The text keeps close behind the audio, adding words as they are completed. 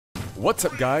What's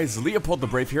up guys,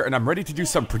 LeopoldTheBrave here, and I'm ready to do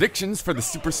some predictions for the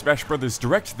Super Smash Bros.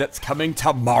 Direct that's coming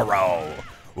tomorrow.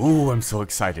 Ooh, I'm so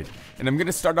excited. And I'm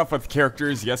gonna start off with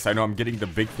characters. Yes, I know I'm getting the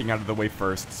big thing out of the way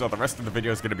first, so the rest of the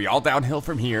video is gonna be all downhill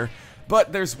from here.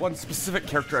 But there's one specific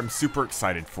character I'm super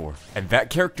excited for, and that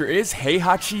character is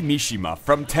Heihachi Mishima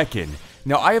from Tekken.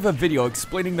 Now, I have a video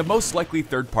explaining the most likely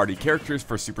third-party characters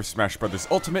for Super Smash Bros.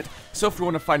 Ultimate, so if you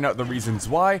want to find out the reasons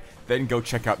why, then go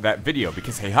check out that video,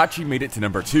 because Heihachi made it to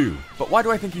number 2. But why do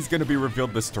I think he's going to be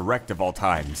revealed this direct of all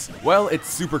times? Well,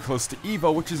 it's super close to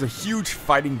EVO, which is a huge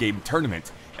fighting game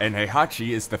tournament, and Heihachi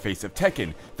is the face of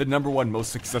Tekken, the #1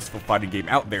 most successful fighting game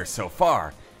out there so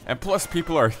far. And plus,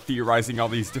 people are theorizing all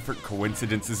these different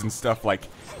coincidences and stuff, like,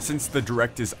 since the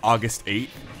direct is August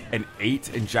 8th, and 8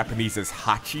 in Japanese is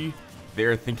Hachi,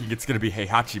 they're thinking it's going to be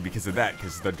Heihachi because of that,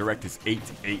 because the direct is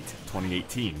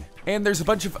 8/8/2018. And there's a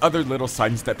bunch of other little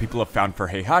signs that people have found for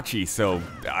Heihachi, so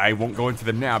I won't go into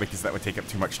them now because that would take up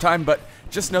too much time, but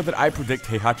just know that I predict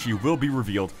Heihachi will be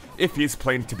revealed if he is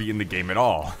planned to be in the game at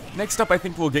all. Next up, I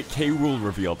think we'll get K. Rool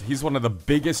revealed. He's one of the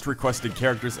biggest requested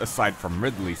characters aside from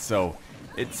Ridley, so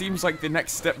it seems like the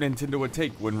next step Nintendo would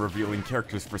take when revealing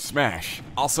characters for Smash.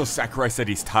 Also, Sakurai said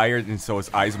he's tired, and so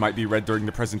his eyes might be red during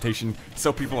the presentation,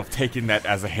 so people have taken that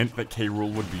as a hint that K.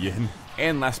 Rool would be in.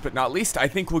 And last but not least, I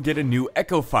think we'll get a new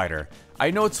Echo Fighter. I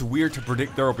know it's weird to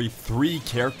predict there will be 3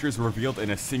 characters revealed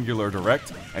in a singular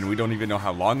direct, and we don't even know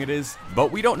how long it is,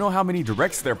 but we don't know how many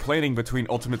directs they're planning between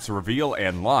Ultimate's reveal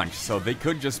and launch, so they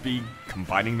could just be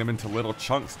combining them into little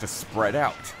chunks to spread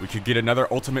out. We could get another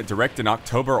Ultimate Direct in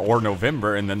October or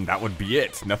November, and then that would be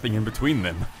it, nothing in between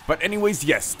them. But anyways,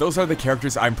 yes, those are the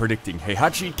characters I'm predicting: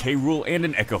 Heihachi, K. Rool, and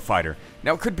an Echo Fighter.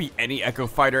 Now, it could be any Echo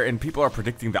Fighter, and people are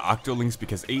predicting the Octolings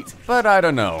because 8, but I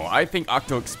don't know. I think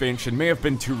Octo Expansion may have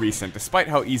been too recent, despite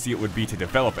how easy it would be to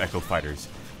develop Echo Fighters.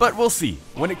 But we'll see.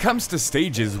 When it comes to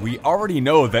stages, we already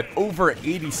know that over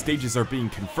 80 stages are being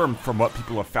confirmed from what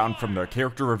people have found from their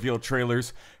character reveal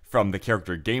trailers, from the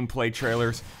character gameplay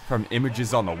trailers, from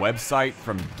images on the website,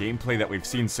 from gameplay that we've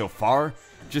seen so far.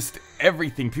 Just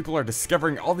everything. People are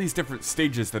discovering all these different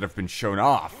stages that have been shown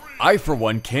off. I, for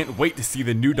one, can't wait to see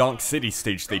the New Donk City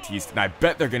stage they teased, and I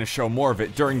bet they're going to show more of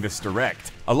it during this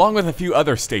direct, along with a few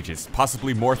other stages,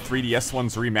 possibly more 3DS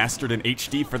ones remastered in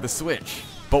HD for the Switch.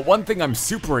 But one thing I'm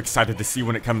super excited to see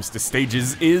when it comes to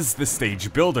stages is the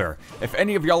stage builder. If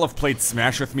any of y'all have played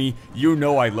Smash with me, you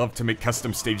know I love to make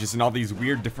custom stages and all these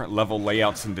weird different level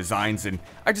layouts and designs, and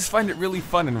I just find it really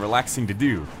fun and relaxing to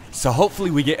do. So hopefully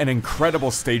we get an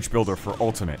incredible stage builder for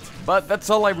Ultimate. But that's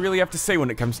all I really have to say when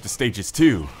it comes to stages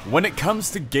too. When it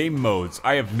comes to game modes,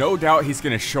 I have no doubt he's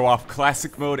going to show off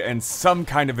Classic Mode and some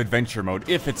kind of Adventure Mode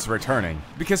if it's returning.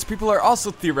 Because people are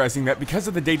also theorizing that because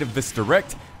of the date of this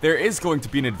direct, there is going to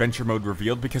be an Adventure Mode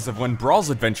revealed because of when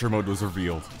Brawl's Adventure Mode was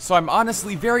revealed. So I'm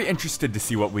honestly very interested to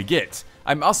see what we get.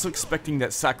 I'm also expecting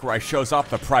that Sakurai shows off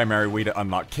the primary way to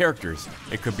unlock characters.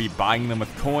 It could be buying them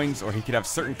with coins, or he could have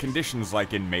certain conditions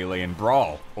like in Melee and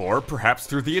Brawl, or perhaps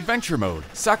through the Adventure Mode.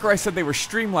 Sakurai said they were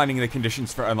streamlining the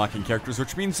conditions for unlocking characters,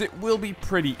 which means it will be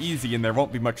pretty easy and there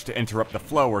won't be much to interrupt the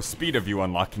flow or speed of you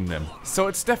unlocking them. So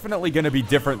it's definitely going to be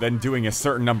different than doing a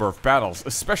certain number of battles,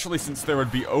 especially since there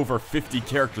would be over 50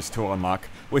 characters to unlock,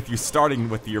 with you starting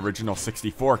with the original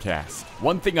 64 cast.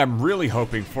 One thing I'm really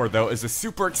hoping for though is a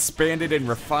super expanded and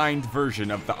refined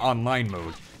version of the online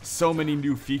mode. So many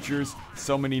new features,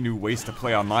 so many new ways to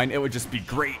play online, it would just be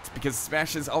great, because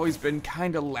Smash has always been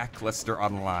kinda lackluster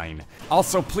online.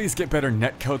 Also, please get better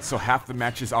netcode so half the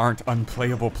matches aren't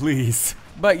unplayable, please.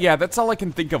 But yeah, that's all I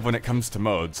can think of when it comes to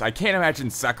modes. I can't imagine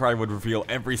Sakurai would reveal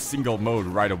every single mode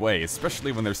right away,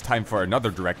 especially when there's time for another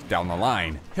direct down the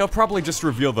line. He'll probably just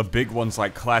reveal the big ones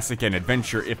like Classic and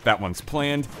Adventure if that one's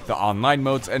planned, the online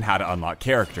modes, and how to unlock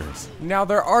characters. Now,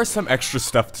 there are some extra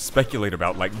stuff to speculate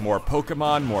about, like more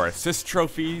Pokemon, more assist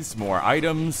trophies, more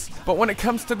items, but when it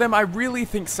comes to them, I really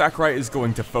think Sakurai is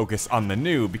going to focus on the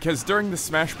new, because during the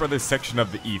Smash Bros. Section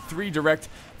of the E3 Direct,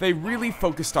 they really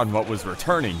focused on what was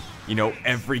returning. You know,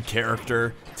 every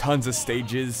character, tons of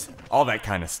stages, all that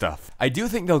kind of stuff. I do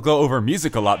think they'll go over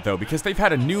music a lot though, because they've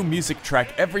had a new music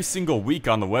track every single week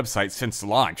on the website since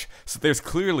launch, so there's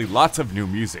clearly lots of new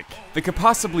music. They could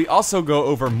possibly also go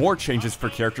over more changes for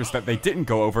characters that they didn't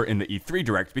go over in the E3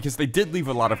 Direct, because they did leave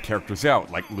a lot of characters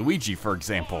out, like Luigi for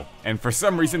example. And for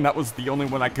some reason that was the only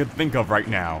one I could think of right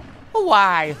now.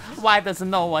 Why? Why does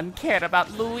no one care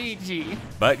about Luigi?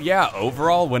 But yeah,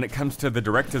 overall, when it comes to the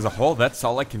Direct as a whole, that's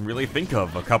all I can really think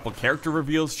of. A couple character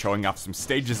reveals, showing off some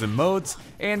stages and modes,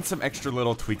 and some extra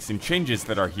little tweaks and changes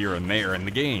that are here and there in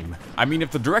the game. I mean,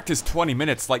 if the Direct is 20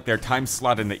 minutes like their time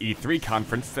slot in the E3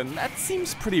 conference, then that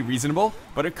seems pretty reasonable,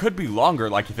 but it could be longer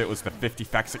like if it was the 50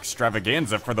 Facts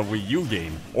Extravaganza for the Wii U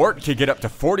game. Or it could get up to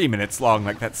 40 minutes long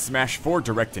like that Smash 4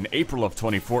 Direct in April of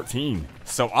 2014.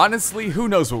 So honestly, who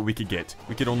knows what we could get?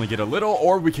 We could only get a little,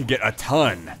 or we could get a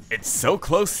ton. It's so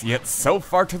close, yet so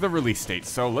far to the release date,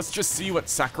 so let's just see what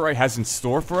Sakurai has in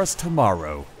store for us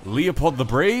tomorrow. Leopold the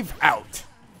Brave, out!